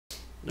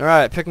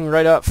Alright, picking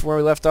right up from where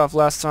we left off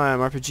last time.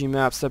 RPG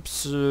Maps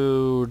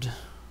episode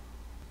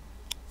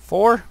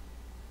 4?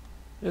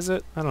 Is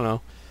it? I don't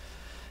know.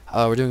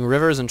 We're doing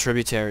rivers and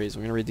tributaries.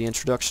 We're going to read the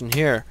introduction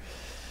here.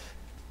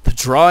 The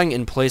drawing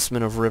and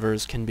placement of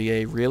rivers can be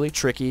a really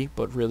tricky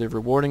but really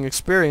rewarding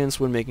experience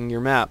when making your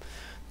map.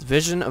 The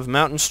vision of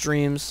mountain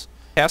streams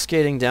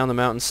cascading down the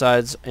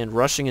mountainsides and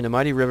rushing into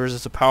mighty rivers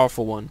is a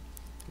powerful one.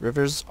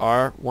 Rivers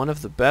are one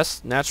of the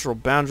best natural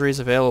boundaries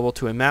available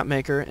to a map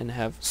maker and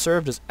have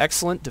served as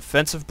excellent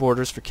defensive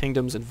borders for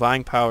kingdoms and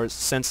vying powers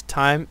since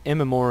time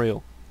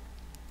immemorial.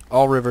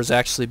 All rivers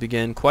actually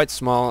begin quite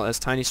small as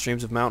tiny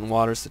streams of mountain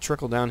waters that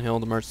trickle downhill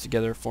to merge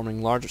together,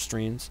 forming larger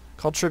streams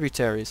called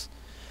tributaries.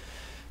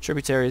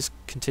 Tributaries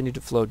continue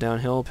to flow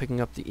downhill, picking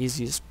up the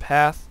easiest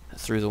path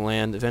through the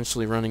land,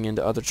 eventually running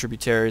into other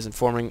tributaries and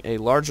forming a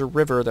larger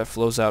river that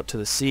flows out to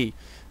the sea.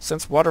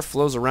 Since water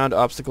flows around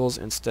obstacles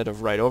instead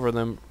of right over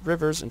them,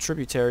 rivers and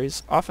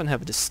tributaries often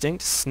have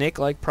distinct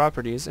snake-like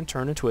properties and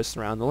turn and twist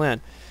around the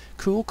land.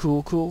 Cool,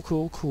 cool, cool,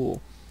 cool,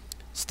 cool.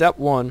 Step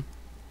 1.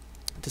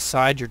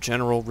 Decide your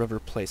general river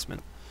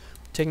placement.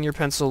 Taking your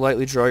pencil,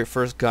 lightly draw your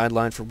first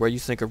guideline for where you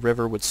think a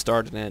river would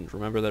start and end.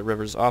 Remember that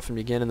rivers often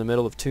begin in the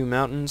middle of two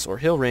mountains or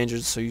hill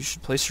ranges, so you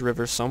should place your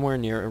river somewhere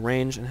near a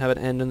range and have it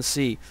end in the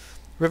sea.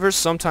 Rivers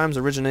sometimes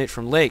originate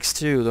from lakes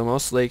too, though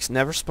most lakes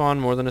never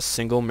spawn more than a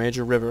single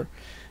major river,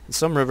 and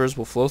some rivers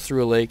will flow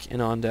through a lake and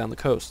on down the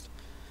coast.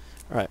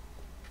 Alright,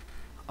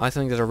 I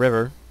think that a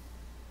river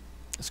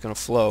is going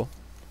to flow.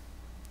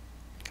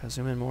 Can I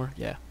zoom in more?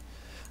 Yeah.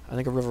 I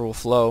think a river will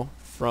flow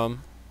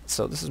from,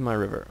 so this is my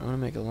river. I'm going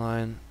to make a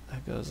line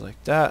that goes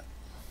like that,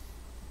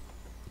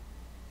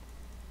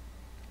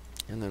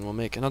 and then we'll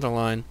make another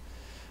line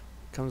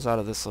comes out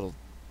of this little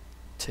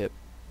tip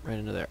right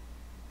into there.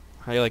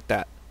 How do you like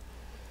that?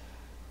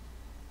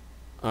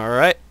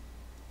 Alright,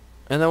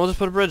 and then we'll just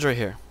put a bridge right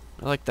here.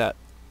 I like that.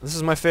 This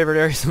is my favorite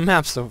area of the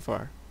map so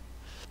far.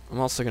 I'm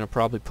also going to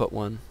probably put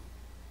one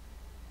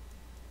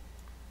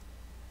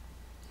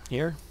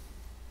here.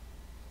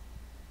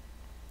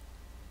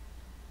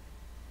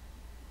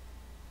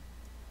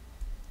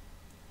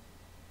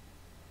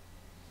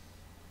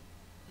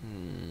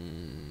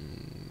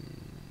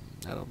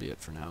 That'll be it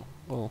for now.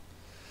 We'll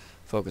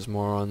focus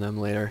more on them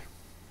later.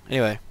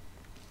 Anyway,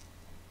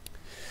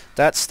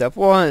 that's step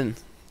 1.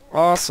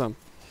 Awesome.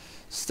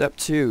 Step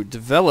 2,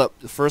 develop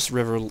the first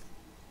river.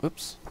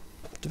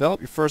 Develop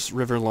your first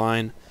river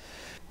line.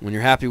 When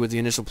you're happy with the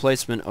initial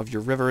placement of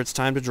your river, it's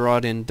time to draw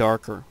it in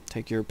darker.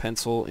 Take your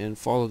pencil and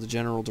follow the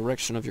general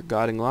direction of your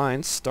guiding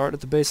lines. Start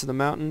at the base of the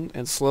mountain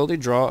and slowly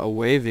draw a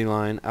wavy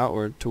line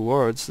outward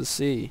towards the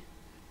sea.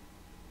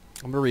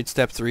 I'm going to read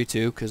step 3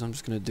 too, because I'm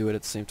just going to do it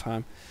at the same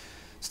time.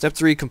 Step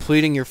 3,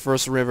 completing your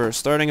first river.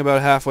 Starting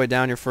about halfway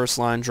down your first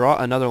line, draw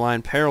another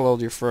line parallel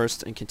to your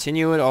first and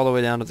continue it all the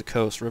way down to the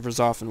coast. Rivers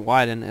often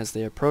widen as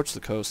they approach the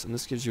coast, and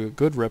this gives you a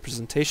good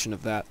representation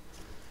of that.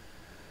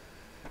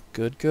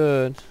 Good,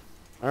 good.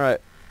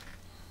 Alright.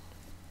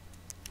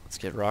 Let's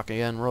get rocking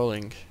and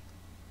rolling.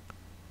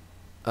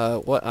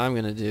 What I'm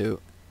going to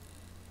do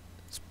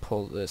is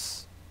pull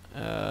this.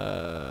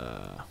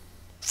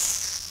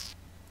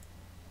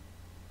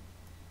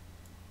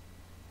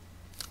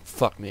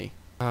 Fuck me.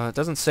 It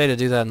doesn't say to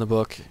do that in the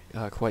book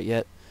quite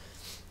yet,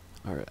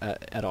 or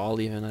at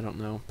all even, I don't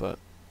know, but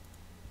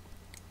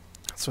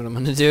that's what I'm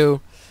going to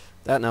do.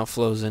 That now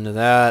flows into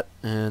that,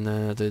 and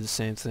then I'll do the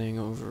same thing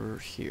over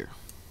here.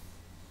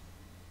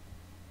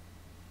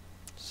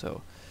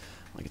 So,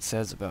 like it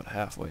says, about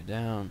halfway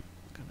down,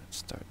 I'm going to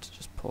start to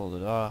just pull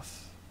it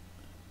off,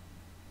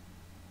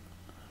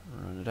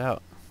 run it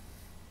out.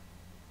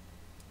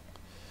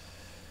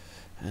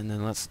 And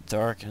then let's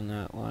darken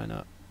that line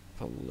up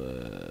a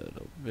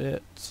little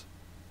bit.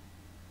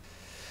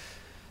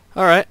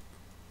 Alright,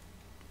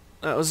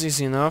 that was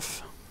easy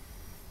enough,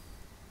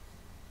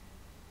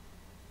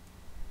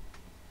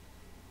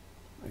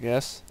 I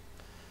guess.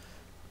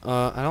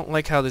 I don't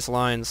like how these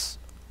lines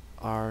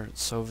are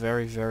so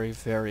very, very,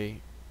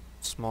 very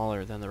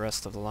smaller than the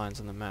rest of the lines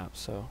on the map,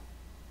 so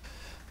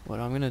what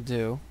I'm gonna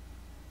do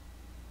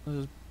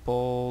is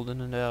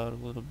bolden it out a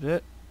little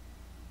bit.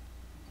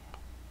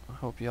 I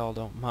hope y'all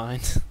don't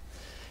mind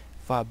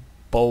if I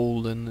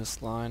bolden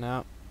this line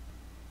out.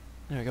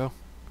 There we go.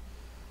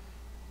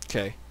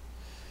 Okay.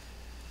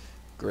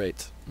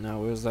 Great. Now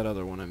where's that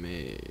other one I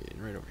made?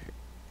 Right over here.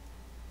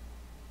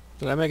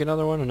 Did I make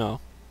another one or no?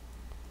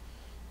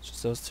 It's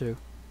just those two.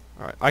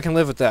 Alright, I can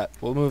live with that.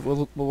 We'll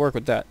work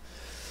with that.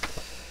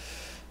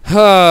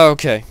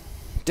 Okay.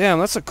 Damn,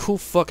 that's a cool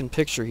fucking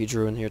picture he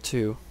drew in here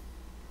too.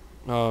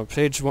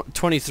 Page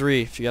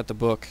 23 if you got the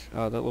book.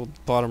 That little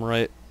bottom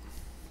right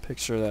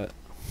picture of that.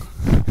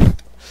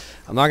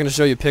 I'm not going to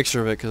show you a picture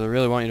of it because I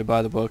really want you to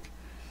buy the book.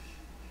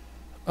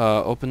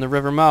 Open the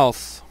river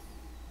mouth.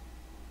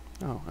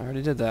 Oh, I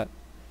already did that.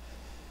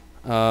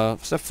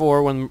 Step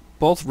 4, when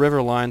both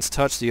river lines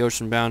touch the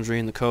ocean boundary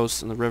and the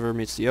coast and the river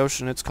meets the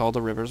ocean, it's called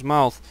a river's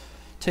mouth.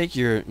 Take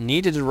your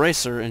kneaded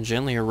eraser and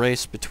gently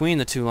erase between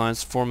the two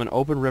lines to form an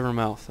open river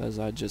mouth, as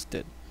I just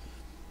did.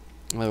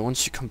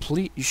 Once you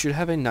complete, you should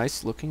have a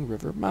nice looking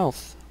river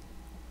mouth.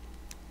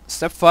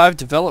 Step 5,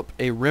 develop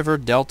a river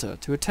delta.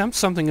 To attempt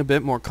something a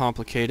bit more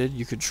complicated,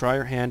 you could try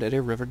your hand at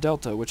a river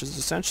delta, which is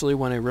essentially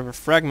when a river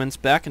fragments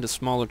back into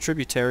smaller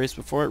tributaries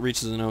before it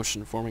reaches an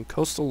ocean, forming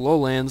coastal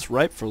lowlands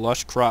ripe for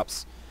lush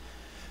crops.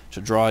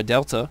 To draw a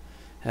delta,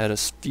 add a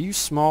few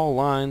small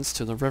lines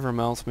to the river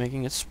mouth,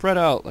 making it spread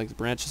out like the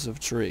branches of a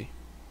tree.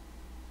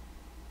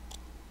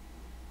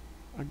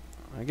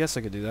 I guess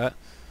I could do that.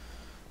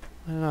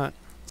 Why not?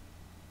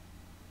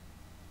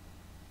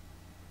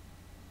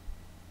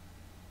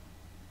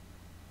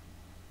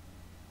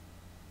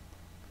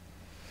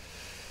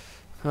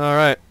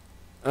 Alright.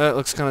 That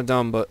looks kind of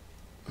dumb, but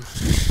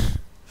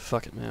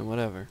fuck it, man.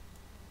 Whatever.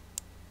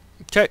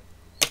 Okay.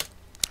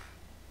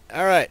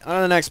 Alright, on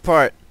to the next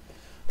part.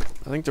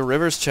 I think the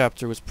rivers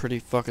chapter was pretty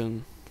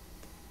fucking...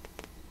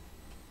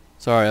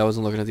 Sorry, I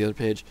wasn't looking at the other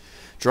page.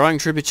 Drawing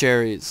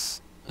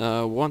tributaries.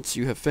 Once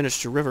you have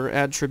finished your river,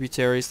 add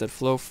tributaries that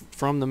flow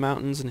from the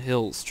mountains and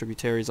hills.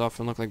 Tributaries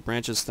often look like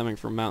branches stemming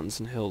from mountains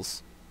and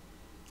hills.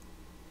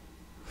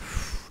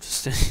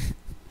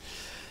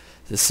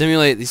 To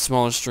simulate these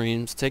smaller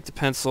streams, take the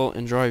pencil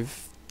and draw a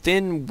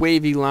thin,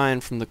 wavy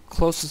line from the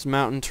closest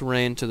mountain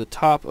terrain to the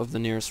top of the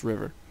nearest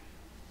river.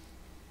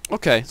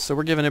 Okay, so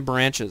we're giving it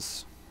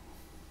branches.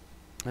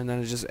 And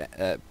then just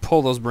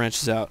pull those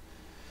branches out.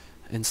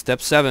 In step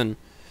 7,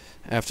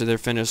 after they're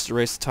finished,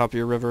 erase the top of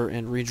your river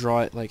and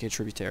redraw it like a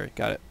tributary.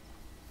 Got it.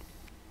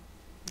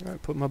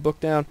 Alright, put my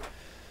book down.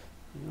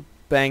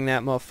 Bang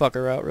that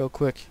motherfucker out real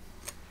quick.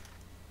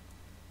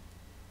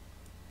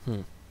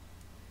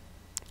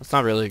 It's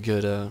not really a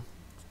good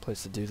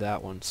place to do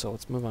that one, so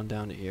let's move on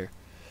down to here.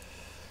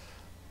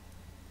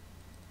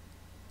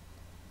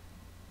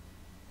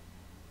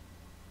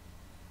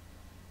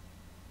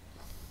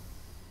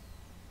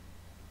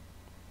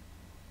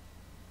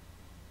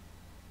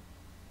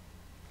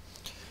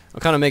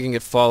 I'm kind of making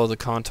it follow the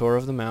contour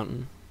of the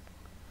mountain.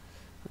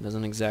 It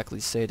doesn't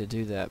exactly say to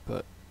do that,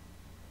 but...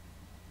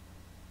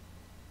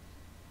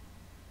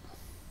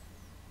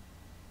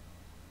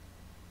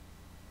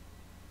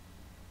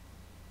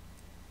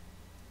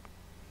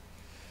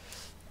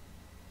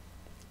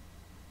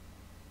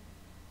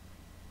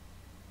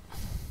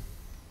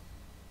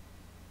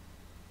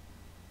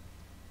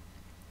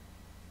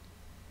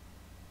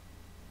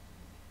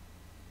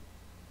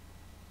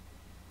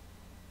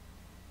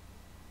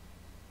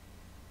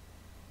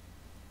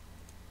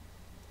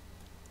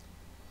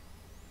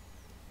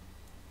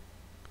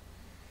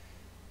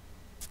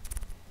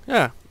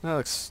 Yeah, that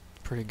looks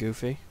pretty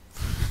goofy.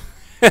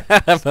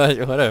 But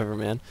whatever,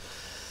 man.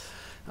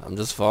 I'm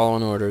just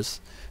following orders.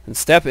 And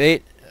step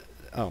 8...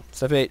 Oh,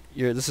 step 8,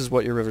 this is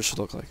what your river should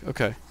look like.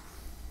 Okay.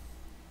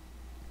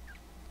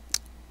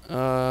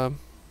 Alright.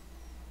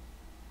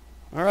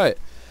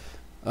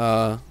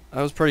 That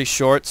was pretty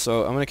short,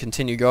 so I'm going to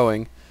continue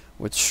going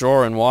with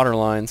shore and water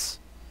lines.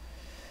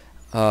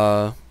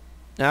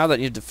 Now that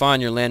you've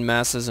defined your land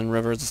masses and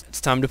rivers,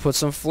 it's time to put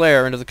some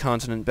flair into the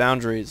continent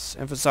boundaries.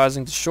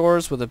 Emphasizing the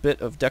shores with a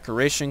bit of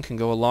decoration can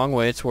go a long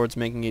way towards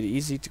making it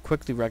easy to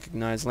quickly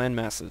recognize land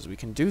masses. We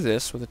can do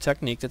this with a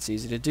technique that's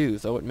easy to do,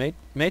 though it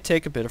may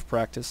take a bit of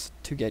practice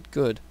to get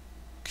good.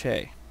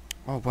 Okay.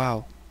 Oh,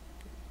 wow.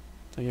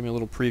 They gave me a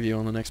little preview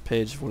on the next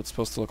page of what it's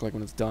supposed to look like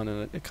when it's done,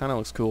 and it kind of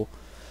looks cool.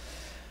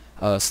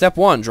 Step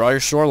 1, draw your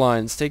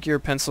shorelines. Take your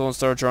pencil and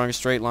start drawing a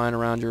straight line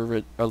around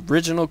your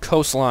original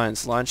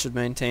coastlines. The line should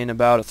maintain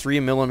about a 3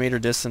 millimeter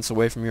distance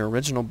away from your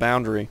original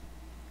boundary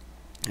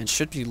and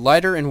should be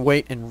lighter in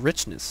weight and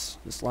richness.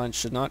 This line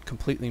should not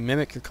completely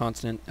mimic your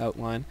continent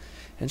outline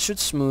and should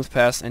smooth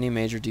past any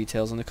major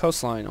details on the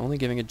coastline, only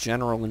giving a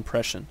general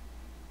impression.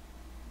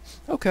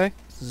 Okay,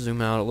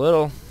 zoom out a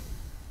little.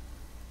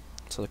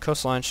 So the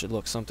coastline should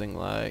look something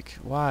like...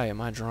 Why am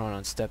I drawing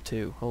on step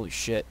 2? Holy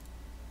shit.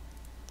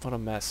 What a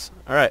mess.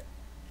 Alright.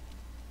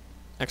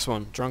 Next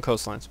one, drawing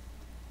coastlines.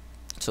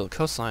 So the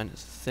coastline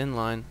is a thin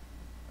line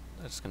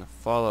that's going to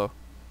follow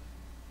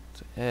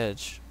the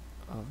edge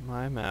of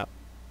my map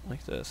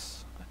like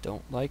this. I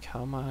don't like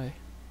how my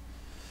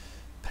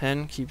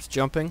pen keeps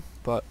jumping,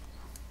 but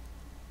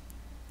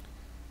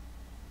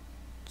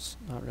there's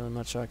not really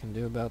much I can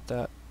do about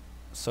that.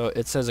 So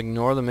it says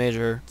ignore the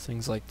major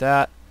things like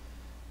that.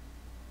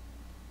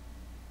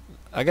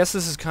 I guess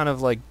this is kind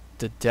of like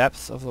the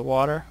depth of the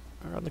water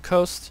around the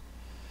coast.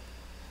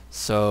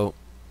 So,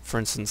 for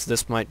instance,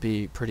 this might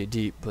be pretty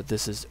deep, but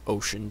this is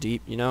ocean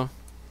deep, you know?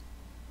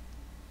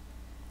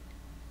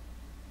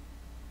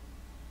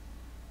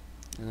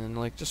 And then,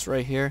 like, just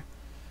right here,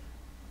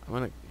 I'm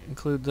going to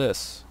include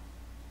this.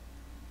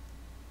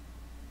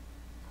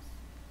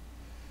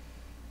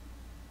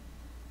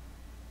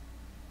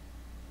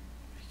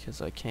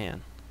 Because I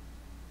can.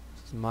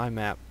 This is my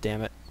map,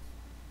 damn it.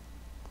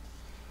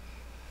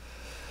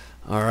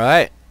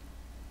 Alright.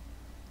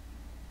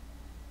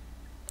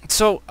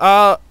 So,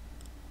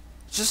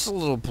 just a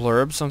little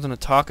blurb, something to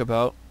talk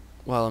about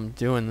while I'm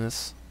doing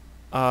this.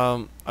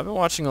 I've been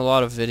watching a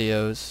lot of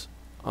videos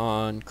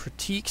on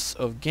critiques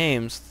of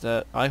games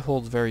that I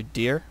hold very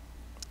dear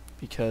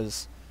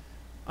because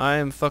I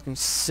am fucking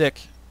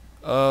sick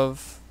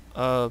of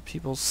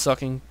people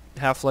sucking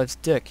Half-Life's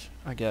dick,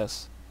 I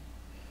guess.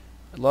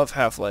 I love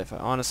Half-Life, I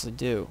honestly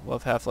do.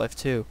 Love Half-Life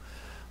 2.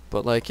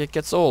 But, like, it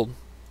gets old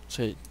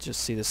to just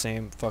see the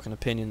same fucking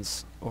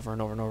opinions over and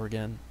over and over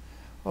again.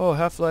 Oh,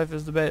 Half-Life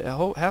is the best.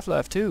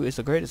 Half-Life 2 is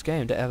the greatest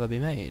game to ever be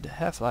made.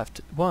 Half-Life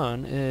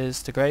 1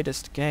 is the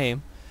greatest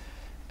game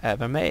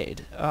ever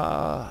made.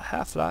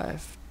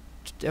 Half-Life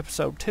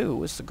Episode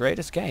 2 is the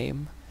greatest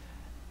game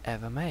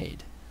ever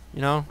made. You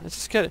know, it's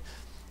just good.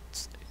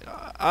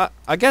 I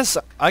guess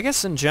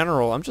in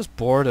general, I'm just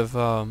bored of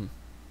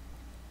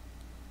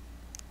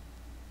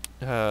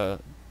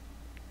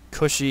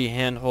cushy,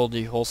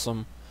 hand-holdy,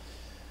 wholesome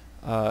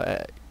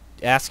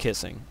ass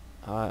kissing.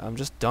 I'm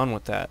just done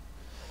with that.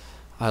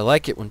 I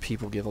like it when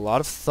people give a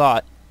lot of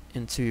thought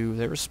into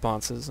their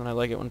responses, and I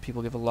like it when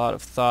people give a lot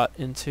of thought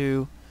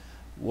into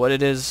what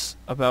it is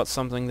about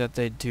something that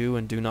they do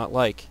and do not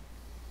like.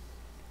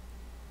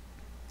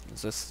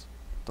 Is this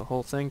the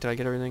whole thing? Did I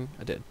get everything?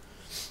 I did.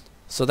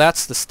 So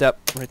that's the step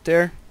right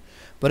there.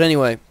 But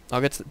anyway, I'll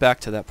get back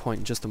to that point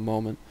in just a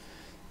moment.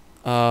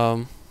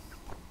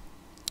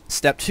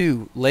 Step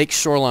 2, lake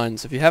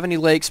shorelines. If you have any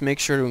lakes, make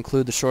sure to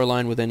include the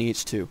shoreline within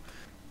each too.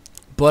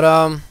 But,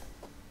 oh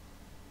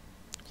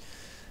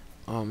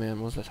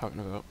man, what was I talking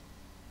about?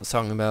 I was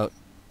talking about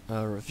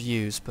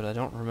reviews, but I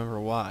don't remember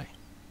why.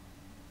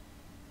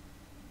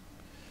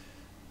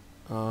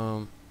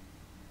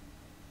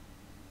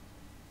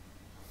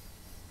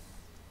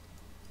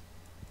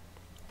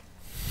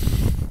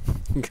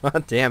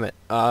 God damn it.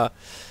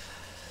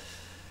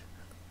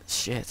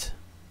 Shit.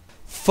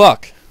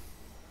 Fuck.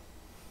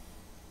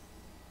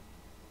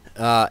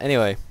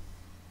 Anyway.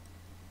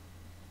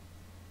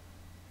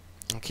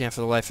 I can't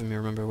for the life of me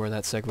remember where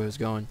that segue was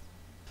going.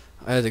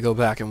 I had to go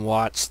back and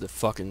watch the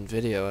fucking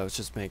video I was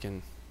just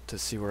making to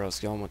see where I was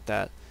going with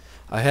that.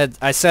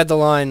 I said the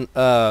line,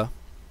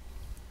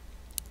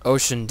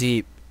 ocean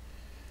deep,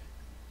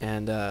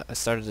 and I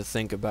started to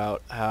think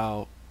about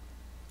how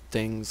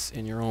things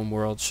in your own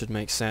world should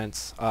make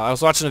sense. I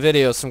was watching a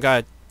video of some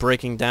guy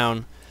breaking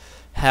down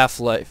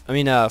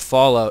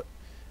Fallout,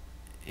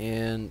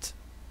 and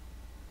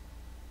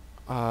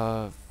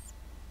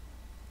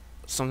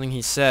something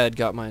he said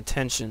got my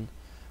attention,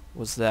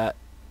 was that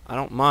I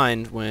don't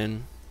mind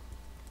when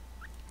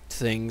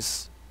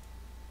things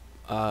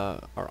are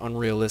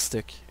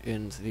unrealistic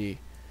in the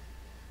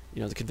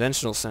the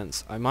conventional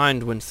sense. I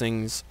mind when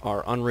things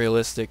are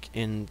unrealistic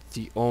in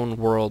the own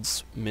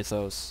world's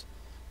mythos,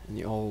 in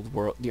the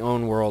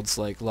own world's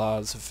like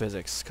laws of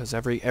physics, because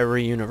every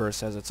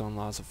universe has its own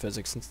laws of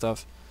physics and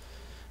stuff.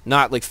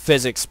 Not like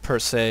physics per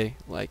se,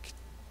 like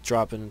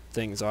dropping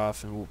things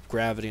off and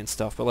gravity and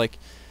stuff, but like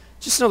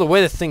just the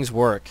way that things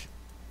work,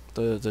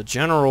 the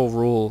general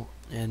rule.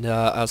 And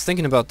I was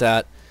thinking about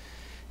that,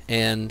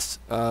 and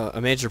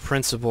a major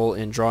principle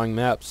in drawing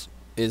maps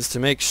is to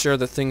make sure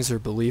that things are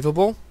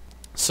believable.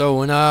 So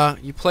when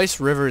you place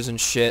rivers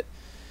and shit,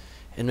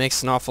 it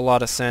makes an awful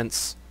lot of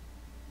sense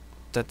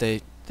that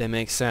they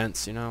make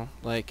sense, you know?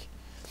 Like,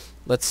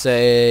 let's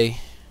say,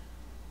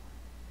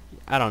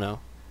 I don't know.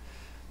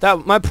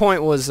 My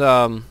point was,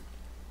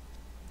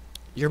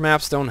 your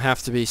maps don't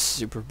have to be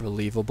super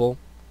believable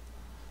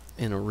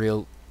in a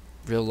real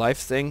life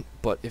thing,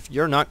 but if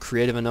you're not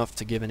creative enough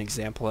to give an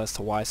example as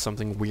to why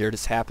something weird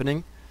is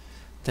happening,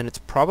 then it's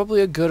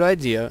probably a good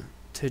idea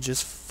to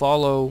just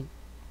follow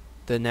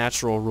the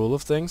natural rule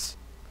of things.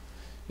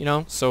 You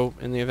know, so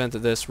in the event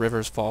of this,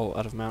 rivers fall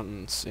out of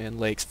mountains and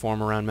lakes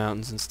form around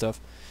mountains and stuff.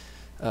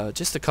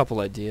 Just a couple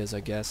ideas, I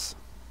guess.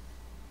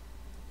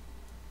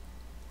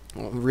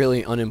 Well,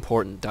 really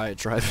unimportant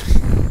diatribe.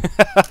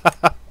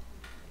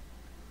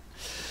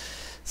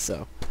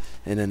 So,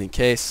 in any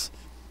case,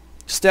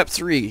 step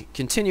 3,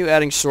 continue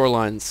adding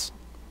shorelines.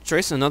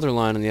 Trace another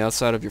line on the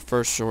outside of your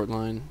first short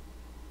line,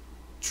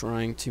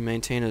 trying to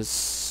maintain a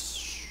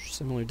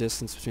similar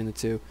distance between the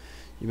two.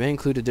 You may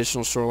include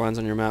additional shorelines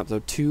on your map,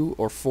 though 2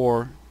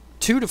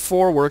 to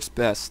 4 works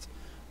best.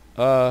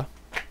 Okay,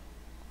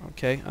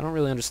 I don't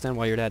really understand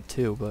why you'd add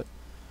 2, but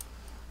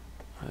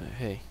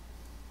hey,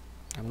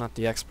 I'm not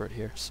the expert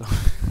here, so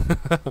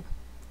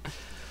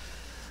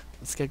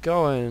let's get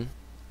going.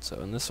 So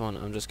in this one,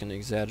 I'm just going to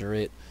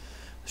exaggerate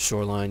the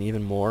shoreline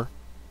even more.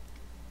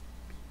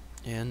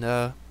 And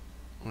I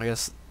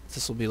guess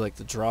this will be like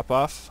the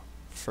drop-off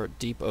for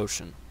deep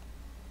ocean.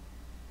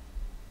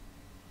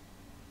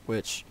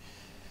 Which,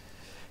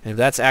 and if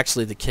that's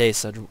actually the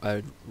case,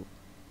 I'd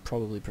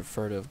probably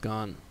prefer to have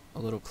gone a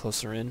little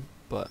closer in,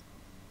 but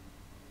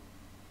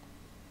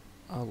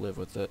I'll live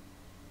with it.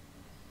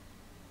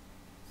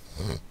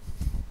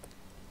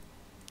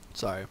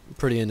 Sorry, I'm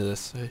pretty into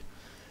this. I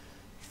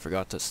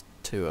forgot to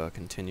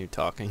continue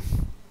talking.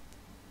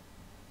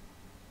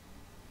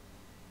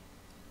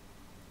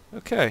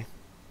 Okay,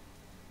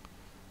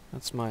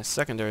 that's my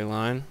secondary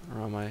line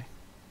around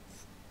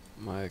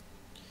my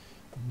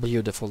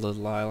beautiful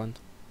little island.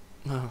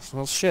 Oh,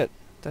 well, shit,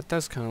 that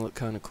does kind of look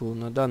kind of cool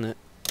now, doesn't it?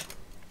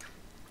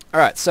 All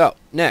right, so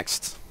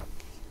next,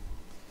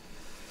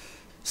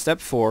 step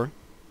 4.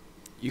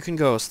 you can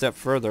go a step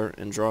further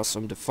and draw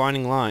some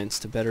defining lines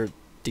to better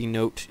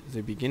denote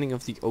the beginning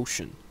of the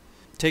ocean.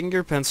 Taking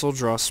your pencil,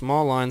 draw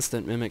small lines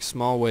that mimic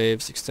small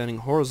waves extending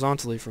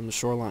horizontally from the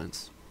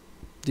shorelines.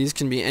 These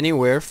can be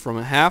anywhere from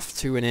a half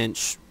to an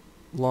inch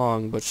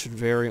long, but should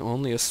vary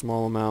only a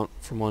small amount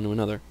from one to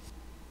another.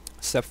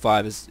 Step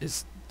 5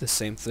 is the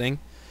same thing.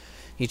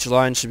 Each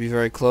line should be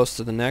very close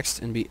to the next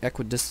and be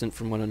equidistant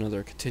from one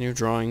another. Continue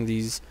drawing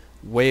these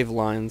wave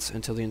lines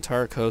until the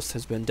entire coast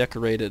has been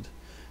decorated.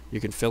 You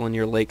can fill in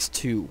your lakes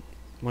too.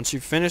 Once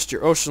you've finished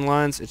your ocean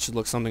lines, it should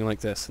look something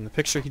like this. And the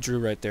picture he drew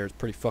right there is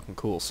pretty fucking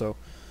cool. So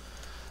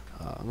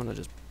I'm going to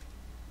just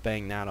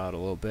bang that out a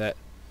little bit.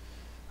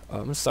 I'm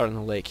going to start in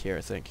the lake here,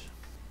 I think.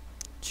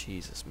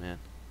 Jesus, man.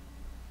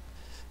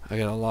 I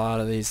got a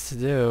lot of these to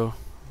do.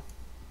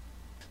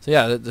 So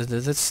yeah,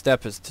 this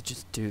step is to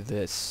just do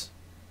this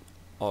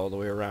all the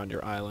way around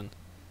your island.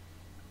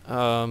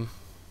 I'm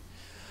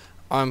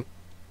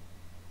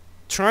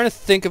trying to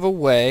think of a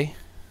way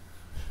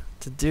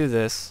to do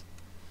this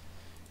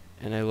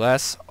in a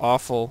less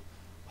awful,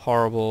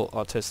 horrible,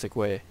 autistic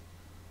way.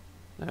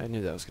 I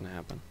knew that was going to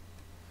happen.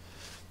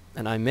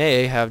 And I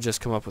may have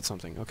just come up with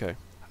something. Okay.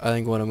 I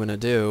think what I'm going to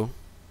do...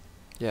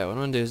 Yeah, what I'm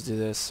going to do is do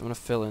this. I'm going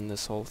to fill in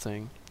this whole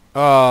thing.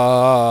 Oh,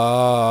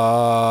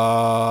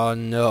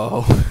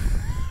 no.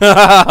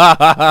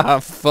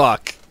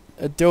 Fuck.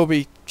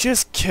 Adobe,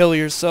 just kill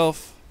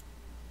yourself.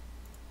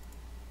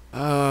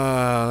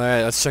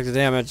 Alright, let's check the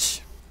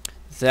damage.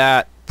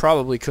 That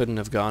probably couldn't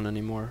have gone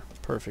any more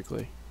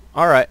perfectly.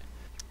 Alright,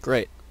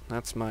 great.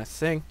 That's my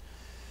thing.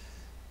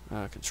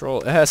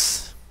 Control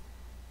S.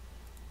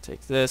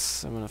 Take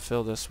this. I'm going to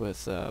fill this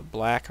with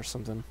black or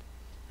something.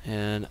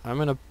 And I'm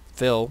going to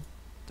fill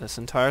this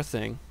entire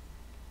thing,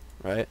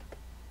 right?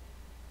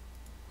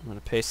 I'm going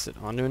to paste it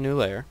onto a new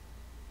layer.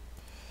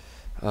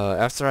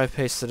 After I've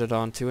pasted it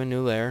onto a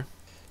new layer,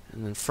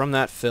 and then from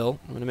that fill,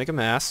 I'm going to make a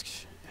mask,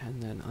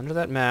 and then under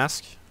that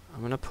mask, I'm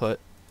going to put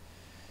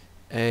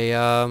a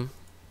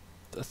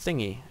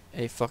thingy,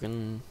 a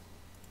fucking,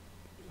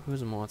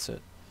 what's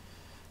it?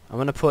 I'm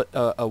going to put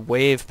a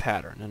wave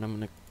pattern, and I'm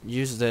going to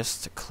use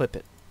this to clip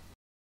it.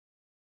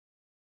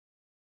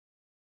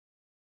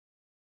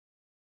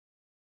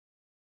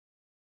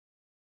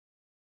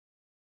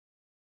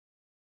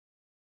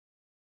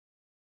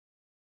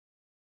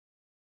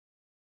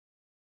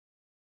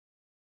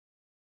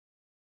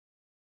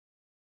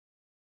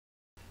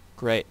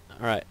 Great.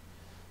 Alright.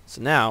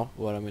 So now,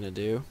 what I'm going to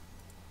do,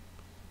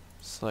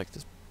 select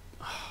this,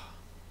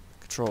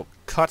 Control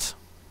Cut,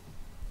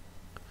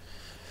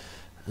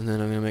 and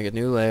then I'm going to make a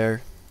new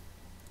layer,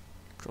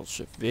 Control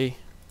Shift V.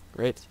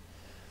 Great.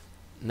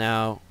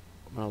 Now,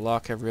 I'm going to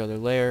lock every other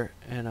layer,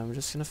 and I'm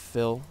just going to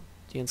fill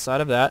the inside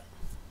of that.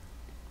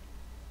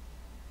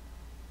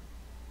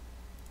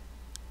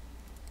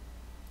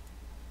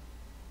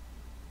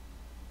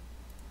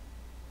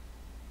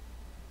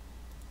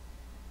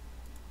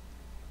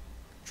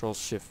 Control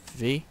Shift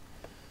V.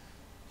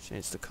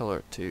 Change the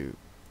color to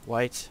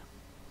white.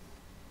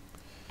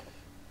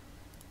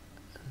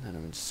 And then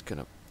I'm just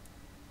gonna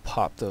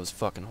pop those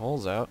fucking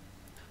holes out.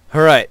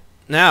 Alright,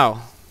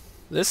 now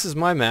this is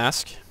my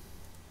mask.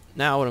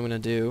 Now what I'm gonna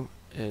do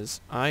is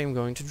I am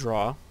going to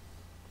draw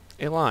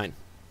a line.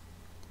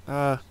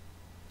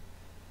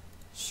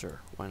 Sure,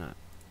 why not?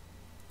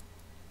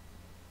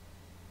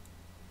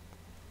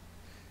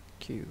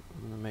 Q.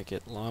 I'm gonna make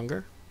it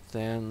longer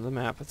than the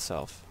map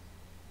itself.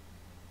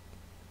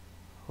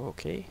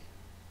 Okay.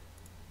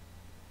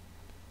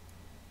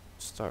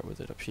 Start with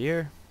it up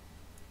here.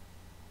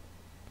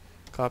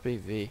 Copy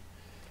V.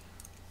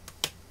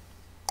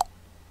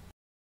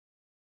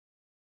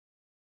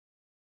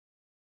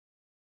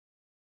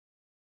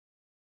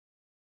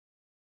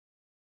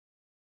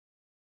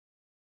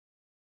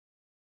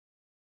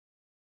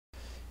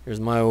 Here's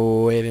my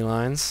wavy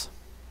lines.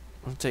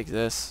 I'll take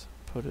this,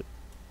 put it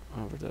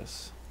over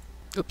this.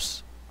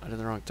 Oops, I did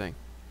the wrong thing.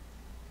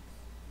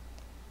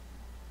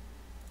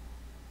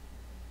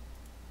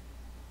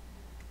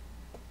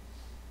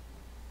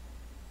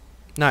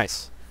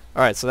 Nice.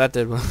 Alright, so that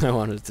did what I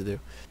wanted it to do.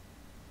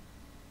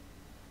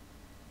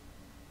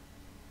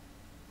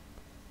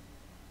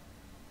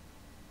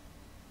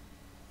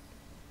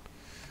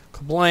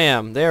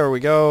 Kablam! There we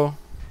go.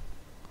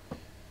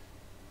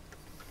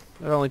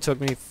 That only took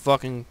me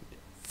fucking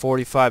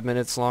 45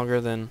 minutes longer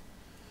than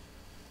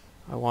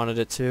I wanted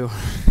it to.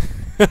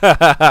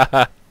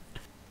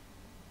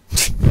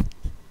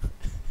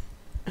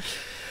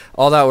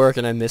 All that work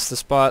and I missed the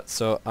spot,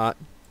 so that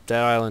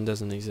island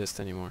doesn't exist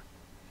anymore.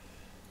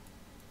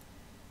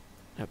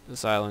 Yep,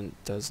 this island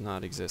does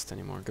not exist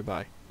anymore.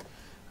 Goodbye.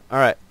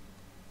 Alright.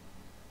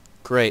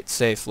 Great.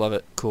 Safe. Love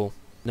it. Cool.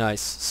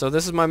 Nice. So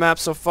this is my map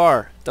so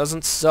far.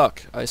 Doesn't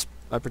suck. I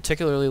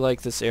particularly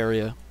like this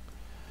area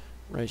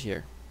right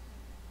here.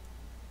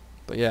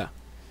 But yeah.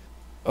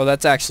 Oh,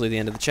 that's actually the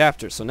end of the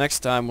chapter. So next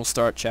time we'll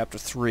start chapter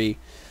 3.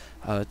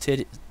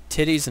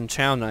 Titties and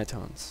town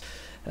nightons.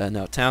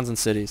 No, towns and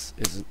cities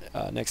is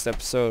next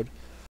episode.